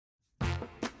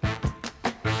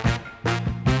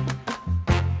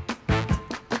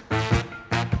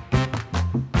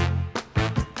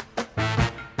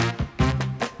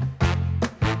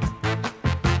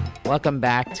Welcome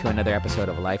back to another episode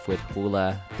of Life with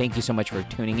Hula. Thank you so much for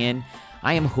tuning in.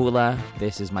 I am Hula.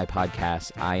 This is my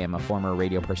podcast. I am a former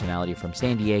radio personality from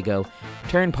San Diego,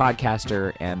 turned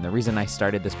podcaster, and the reason I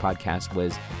started this podcast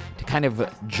was to kind of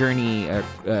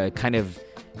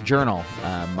journal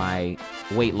my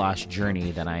weight loss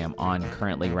journey that I am on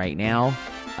currently right now.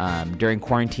 During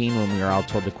quarantine, when we were all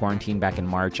told to quarantine back in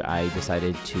March, I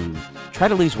decided to try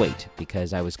to lose weight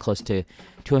because I was close to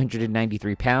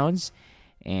 293 pounds.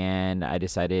 And I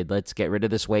decided, let's get rid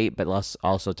of this weight, but let's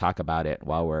also talk about it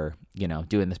while we're,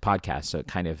 doing this podcast. So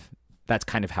that's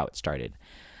kind of how it started.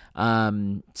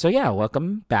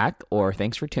 Welcome back, or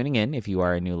thanks for tuning in. If you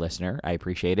are a new listener, I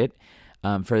appreciate it.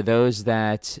 For those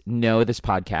that know this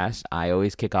podcast, I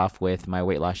always kick off with my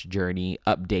weight loss journey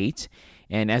update.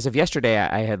 And as of yesterday,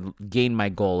 I had gained my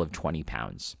goal of 20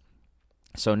 pounds.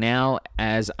 So now,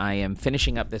 as I am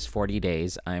finishing up this 40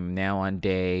 days, I'm now on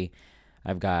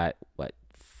I've got,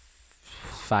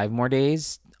 5 more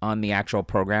days on the actual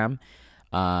program.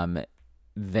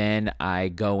 Then I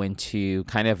go into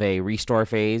kind of a restore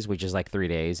phase, which is like 3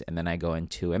 days. And then I go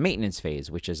into a maintenance phase,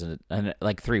 which is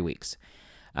like 3 weeks.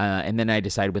 And then I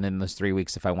decide within those 3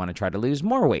 weeks if I want to try to lose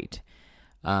more weight.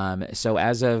 So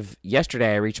as of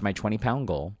yesterday, I reached my 20-pound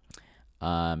goal.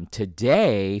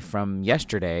 Today, from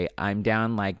yesterday, I'm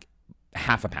down like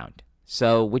half a pound.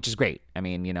 So, which is great. I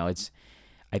mean, I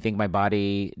think my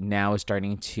body now is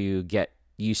starting to get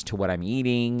used to what I'm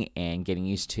eating and getting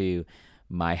used to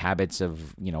my habits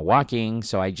of, walking.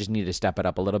 So I just need to step it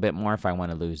up a little bit more if I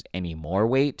want to lose any more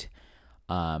weight.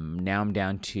 Now I'm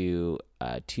down to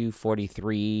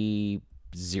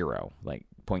 243.0, like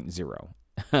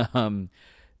 0.0.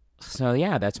 So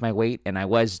yeah, that's my weight. And I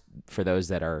was, for those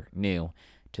that are new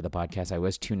to the podcast, I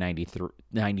was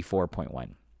 294.1.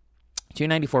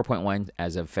 294.1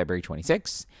 as of February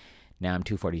 26th. Now I'm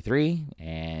 243,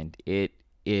 and it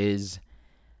is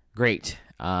great.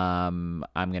 I'm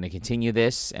going to continue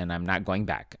this, and I'm not going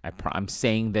back. I'm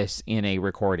saying this in a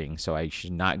recording, so I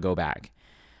should not go back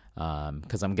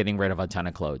because I'm getting rid of a ton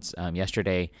of clothes.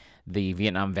 Yesterday, the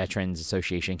Vietnam Veterans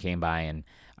Association came by, and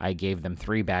I gave them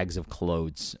 3 bags of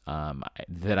clothes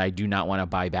that I do not want to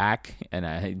buy back, and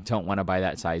I don't want to buy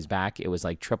that size back. It was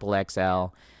like triple XL,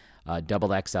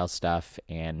 double XL stuff,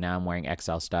 and now I'm wearing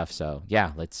XL stuff. So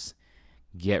yeah, let's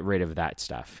get rid of that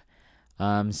stuff.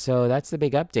 So that's the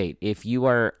big update. If you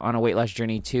are on a weight loss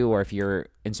journey too, or if you're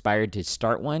inspired to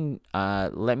start one,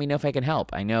 let me know if I can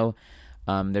help. I know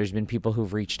there's been people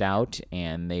who've reached out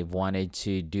and they've wanted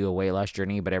to do a weight loss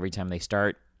journey, but every time they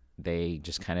start, they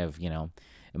just kind of,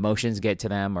 emotions get to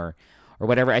them or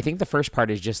whatever. I think the first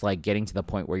part is just like getting to the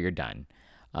point where you're done.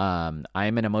 I'm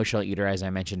an emotional eater, as I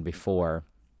mentioned before.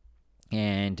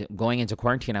 And going into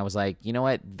quarantine, I was like, you know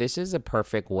what? This is a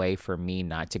perfect way for me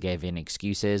not to give in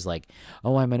excuses like,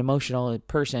 oh, I'm an emotional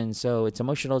person, so it's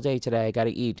emotional day today. I got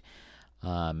to eat.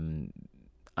 I'm,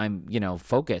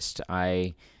 focused.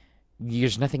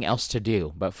 There's nothing else to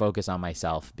do but focus on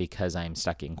myself because I'm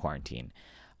stuck in quarantine.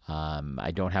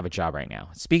 I don't have a job right now.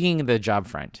 Speaking of the job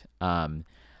front,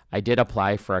 I did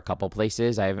apply for a couple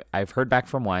places. I've heard back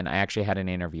from one. I actually had an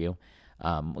interview.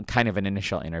 Kind of an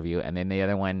initial interview, and then the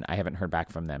other one, I haven't heard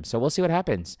back from them. So we'll see what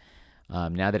happens.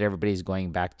 Now that everybody's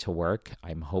going back to work,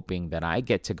 I'm hoping that I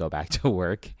get to go back to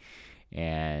work.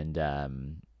 And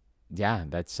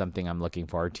that's something I'm looking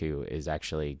forward to, is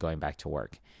actually going back to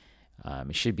work.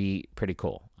 It should be pretty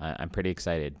cool. I'm pretty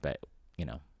excited, but,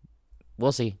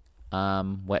 we'll see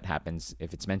what happens.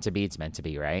 If it's meant to be, it's meant to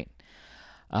be, right?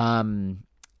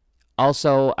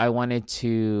 Also, I wanted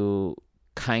to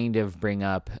kind of bring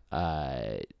up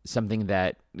something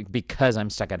that, because I'm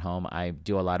stuck at home, I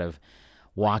do a lot of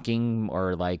walking,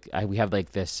 or we have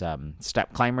like this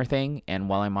step climber thing, and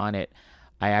while I'm on it,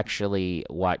 I actually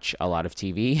watch a lot of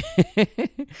TV.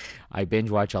 I binge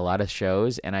watch a lot of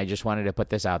shows, and I just wanted to put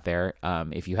this out there.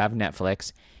 If you have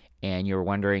Netflix and you're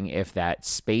wondering if that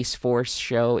Space Force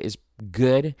show is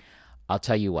good, I'll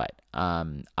tell you what.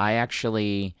 I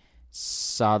actually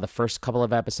saw the first couple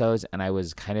of episodes and I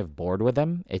was kind of bored with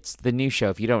them. It's the new show.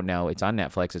 If you don't know, it's on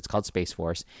Netflix. It's called Space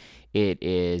Force. It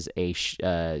is a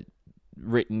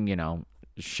written,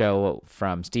 show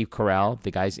from Steve Carell,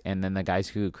 the guys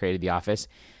who created The Office.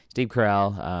 Steve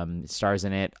Carell stars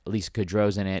in it. Lisa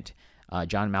Kudrow's in it.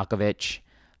 John Malkovich.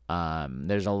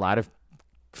 There's a lot of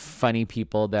funny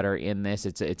people that are in this.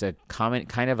 It's a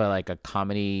kind of a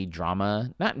comedy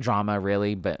drama, not drama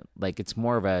really, but like it's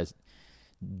more of a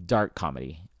dark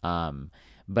comedy.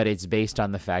 But it's based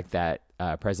on the fact that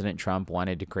President Trump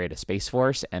wanted to create a space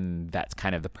force, and that's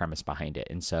kind of the premise behind it.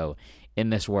 And so in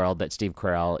this world that Steve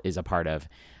Carell is a part of,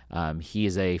 he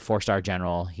is a 4-star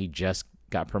general. He just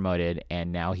got promoted,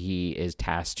 and now he is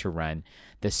tasked to run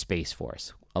the Space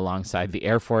Force alongside the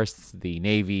Air Force, the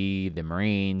Navy, the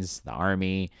Marines, the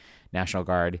Army, National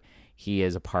Guard. He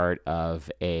is a part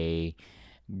of a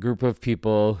group of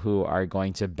people who are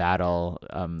going to battle,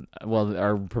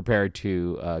 are prepared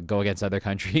to go against other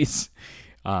countries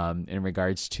in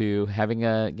regards to having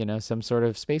some sort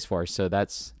of Space Force. So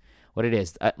that's what it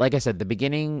is. Like I said, the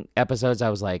beginning episodes, I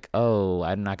was like, oh,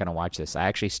 I'm not going to watch this. I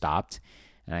actually stopped,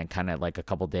 and I kind of like a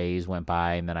couple days went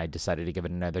by, and then I decided to give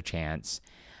it another chance.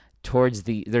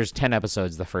 There's 10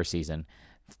 episodes the first season.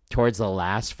 Towards the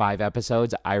last 5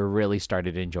 episodes, I really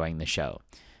started enjoying the show.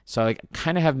 So I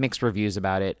kind of have mixed reviews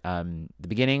about it. The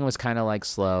beginning was kind of like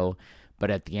slow,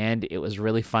 but at the end, it was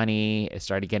really funny. It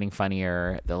started getting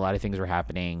funnier. A lot of things were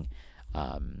happening.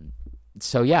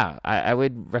 So yeah, I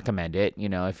would recommend it.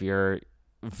 If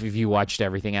you watched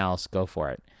everything else, go for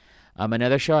it.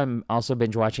 Another show I'm also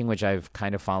binge watching, which I've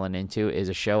kind of fallen into, is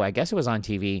a show. I guess it was on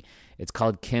TV. It's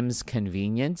called Kim's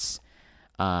Convenience.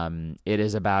 It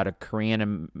is about a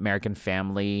Korean American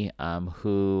family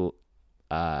who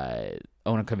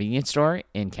own a convenience store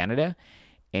in Canada,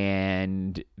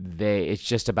 and it's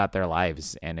just about their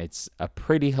lives, and it's a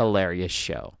pretty hilarious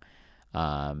show.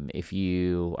 If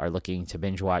you are looking to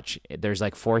binge watch, there's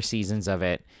like 4 seasons of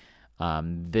it.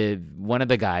 One of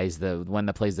the guys, the one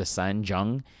that plays the son,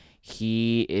 Jung,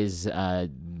 he is the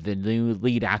new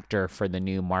lead actor for the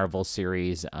new Marvel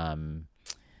series,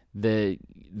 the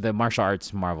martial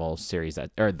arts Marvel series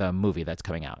or the movie that's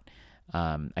coming out.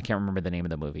 I can't remember the name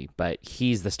of the movie, but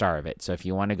he's the star of it. So if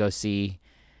you want to go see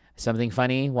something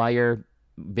funny while you're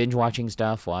binge watching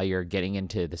stuff, while you're getting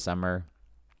into the summer,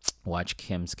 watch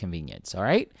Kim's Convenience. All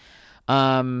right.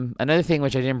 Another thing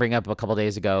which I didn't bring up a couple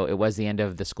days ago, it was the end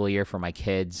of the school year for my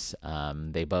kids.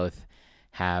 They both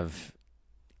have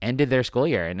ended their school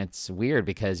year, and it's weird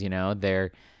because,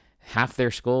 half their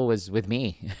school was with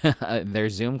me, their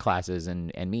Zoom classes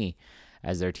and me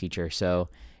as their teacher. So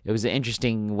it was an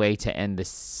interesting way to end the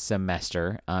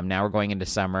semester. Now we're going into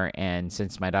summer, and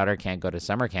since my daughter can't go to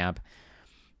summer camp,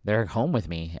 they're home with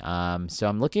me. So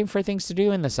I'm looking for things to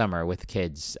do in the summer with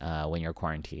kids when you're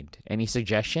quarantined. Any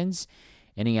suggestions?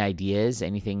 Any ideas?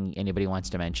 Anything anybody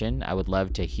wants to mention? I would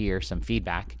love to hear some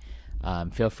feedback.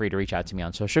 Feel free to reach out to me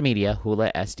on social media,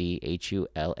 HulaSD,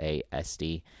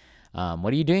 HULASD.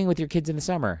 What are you doing with your kids in the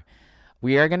summer?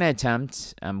 We are going to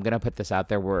attempt, I'm going to put this out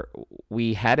there,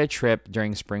 we had a trip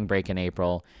during spring break in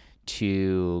April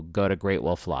to go to Great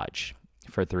Wolf Lodge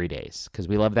for 3 days because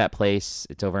we love that place.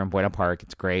 It's over in Buena Park.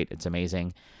 It's great. It's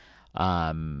amazing.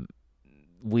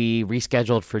 We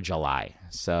rescheduled for July.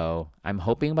 So I'm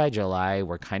hoping by July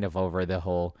we're kind of over the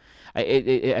whole,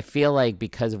 I feel like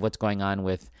because of what's going on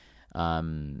with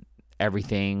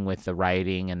everything with the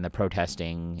rioting and the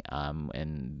protesting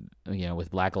and, with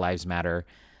Black Lives Matter,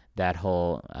 that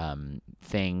whole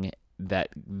thing, that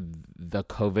the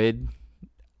COVID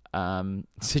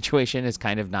situation has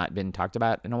kind of not been talked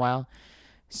about in a while,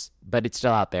 but it's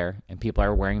still out there and people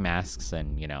are wearing masks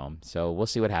and, so we'll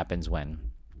see what happens when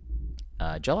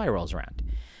July rolls around.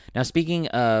 Now, speaking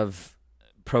of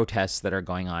protests that are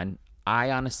going on,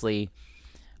 I honestly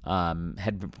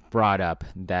had brought up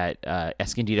that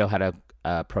Escondido had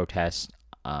a protest,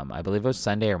 I believe it was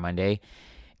Sunday or Monday,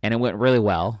 and it went really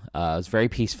well. It was very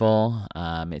peaceful.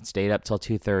 It stayed up till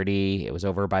 2:30. It was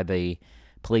over by the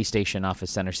police station off of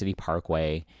Center City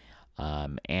Parkway,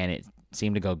 and it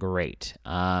seemed to go great.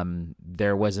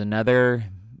 There was another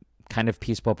kind of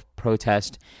peaceful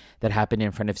protest that happened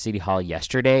in front of City Hall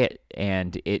yesterday,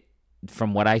 and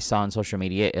from what I saw on social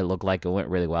media, it looked like it went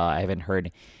really well. I haven't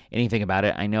heard anything about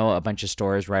it. I know a bunch of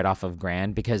stores right off of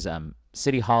Grand because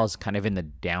City Hall is kind of in the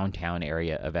downtown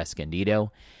area of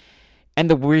Escondido. And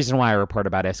the reason why I report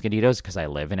about Escondido is because I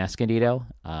live in Escondido.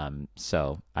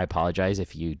 So I apologize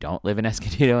if you don't live in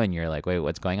Escondido and you're like, wait,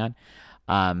 what's going on?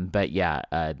 But yeah,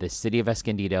 the city of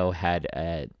Escondido had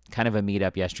kind of a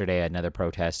meetup yesterday, another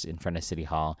protest in front of City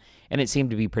Hall, and it seemed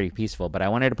to be pretty peaceful. But I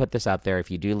wanted to put this out there.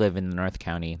 If you do live in the North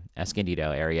County,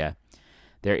 Escondido area,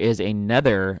 there is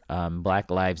another Black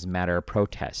Lives Matter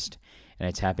protest, and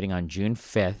it's happening on June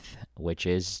 5th, which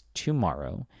is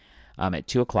tomorrow, at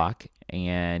 2 o'clock.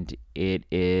 And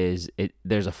there's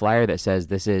a flyer that says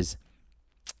this is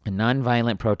a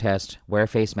nonviolent protest, wear a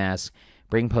face mask,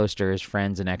 bring posters,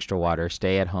 friends, and extra water,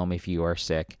 stay at home if you are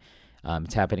sick.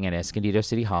 It's happening at Escondido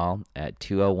City Hall at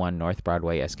 201 North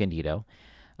Broadway, Escondido.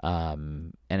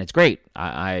 And it's great.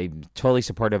 I'm totally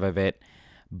supportive of it.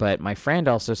 But my friend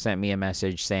also sent me a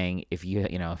message saying if you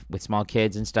with small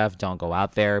kids and stuff, don't go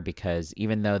out there because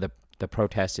even though the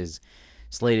protest is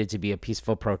slated to be a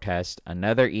peaceful protest,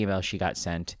 another email she got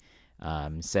sent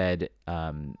said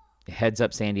Heads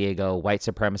up, San Diego. White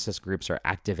supremacist groups are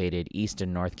activated. East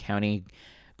and North County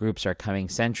groups are coming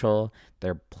central.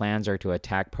 Their plans are to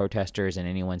attack protesters and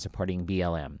anyone supporting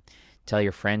BLM. Tell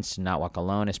your friends to not walk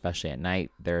alone, especially at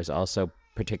night. There's also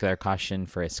particular caution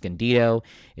for Escondido.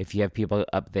 If you have people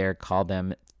up there, call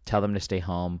them, tell them to stay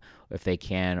home if they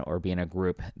can, or be in a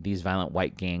group. These violent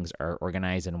white gangs are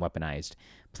organized and weaponized.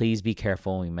 Please be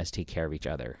careful. We must take care of each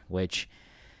other, which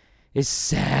is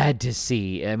sad to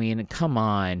see. I mean, come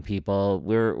on, people.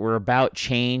 We're about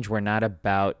change. We're not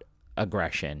about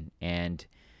aggression. And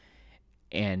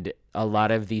a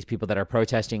lot of these people that are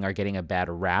protesting are getting a bad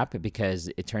rap because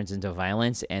it turns into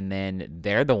violence, and then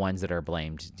they're the ones that are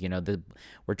blamed. You know,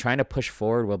 we're trying to push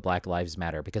forward with Black Lives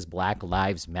Matter because Black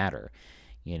Lives Matter.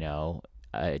 You know,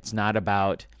 it's not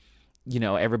about, you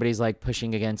know, everybody's like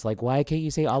pushing against, like, why can't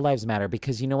you say all lives matter?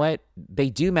 Because you know what? They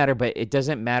do matter, but it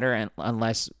doesn't matter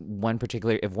unless if one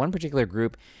particular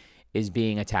group is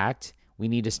being attacked, we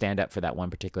need to stand up for that one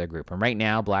particular group. And right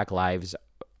now, Black lives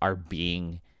are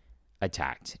being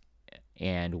attacked,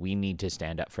 and we need to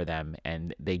stand up for them,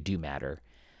 and they do matter.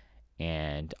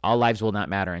 And all lives will not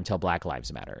matter until Black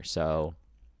lives matter. So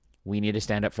we need to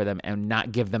stand up for them and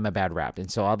not give them a bad rap.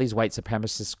 And so all these white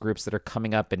supremacist groups that are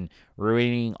coming up and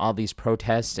ruining all these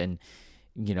protests and,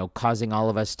 you know, causing all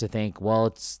of us to think, well,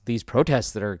 it's these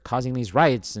protests that are causing these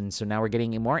riots. And so now we're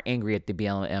getting more angry at the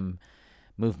BLM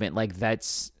movement. Like,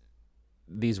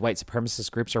 these white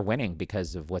supremacist groups are winning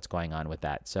because of what's going on with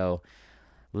that. So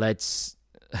let's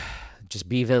just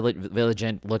be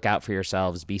vigilant, look out for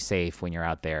yourselves, be safe when you're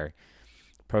out there.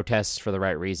 Protest for the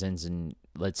right reasons, and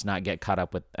let's not get caught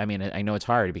up with, I mean, I know it's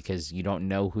hard because you don't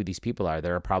know who these people are.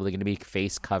 They're probably going to be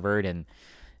face covered, and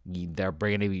they're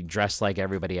going to be dressed like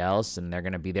everybody else, and they're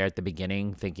going to be there at the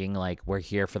beginning thinking like, we're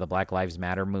here for the Black Lives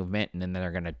Matter movement, and then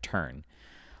they're going to turn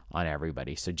on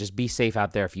everybody. So just be safe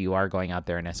out there if you are going out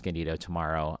there in Escondido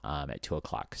tomorrow at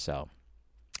 2:00. So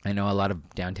I know a lot of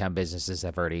downtown businesses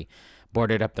have already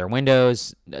boarded up their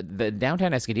windows. The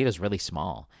downtown Escondido is really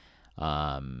small.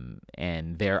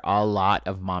 And there are a lot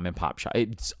of mom and pop shops.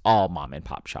 It's all mom and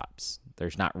pop shops.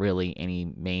 There's not really any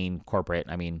main corporate.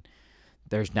 I mean,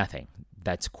 there's nothing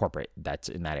that's corporate that's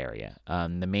in that area.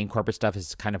 The main corporate stuff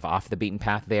is kind of off the beaten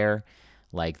path there.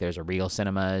 Like there's a Regal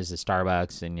Cinemas, a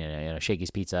Starbucks, and you know,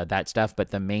 Shakey's Pizza, that stuff. But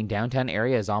the main downtown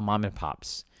area is all mom and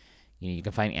pops. You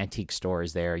can find antique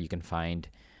stores there. You can find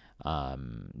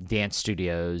dance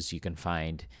studios. You can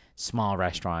find small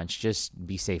restaurants. Just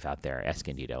be safe out there,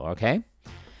 Escondido, okay?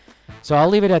 So I'll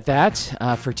leave it at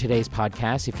that for today's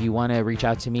podcast. If you want to reach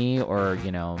out to me or,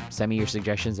 you know, send me your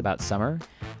suggestions about summer,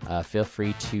 feel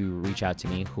free to reach out to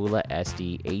me, Hula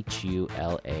SD,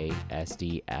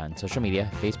 HULASD, on social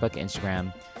media, Facebook,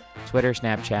 Instagram, Twitter,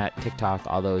 Snapchat, TikTok,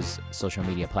 all those social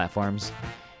media platforms.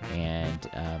 And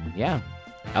yeah.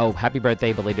 Oh, happy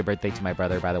birthday, belated birthday to my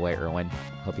brother, by the way, Erwin.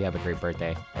 Hope you have a great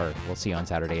birthday, or we'll see you on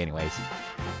Saturday anyways.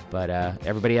 But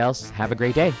everybody else, have a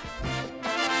great day.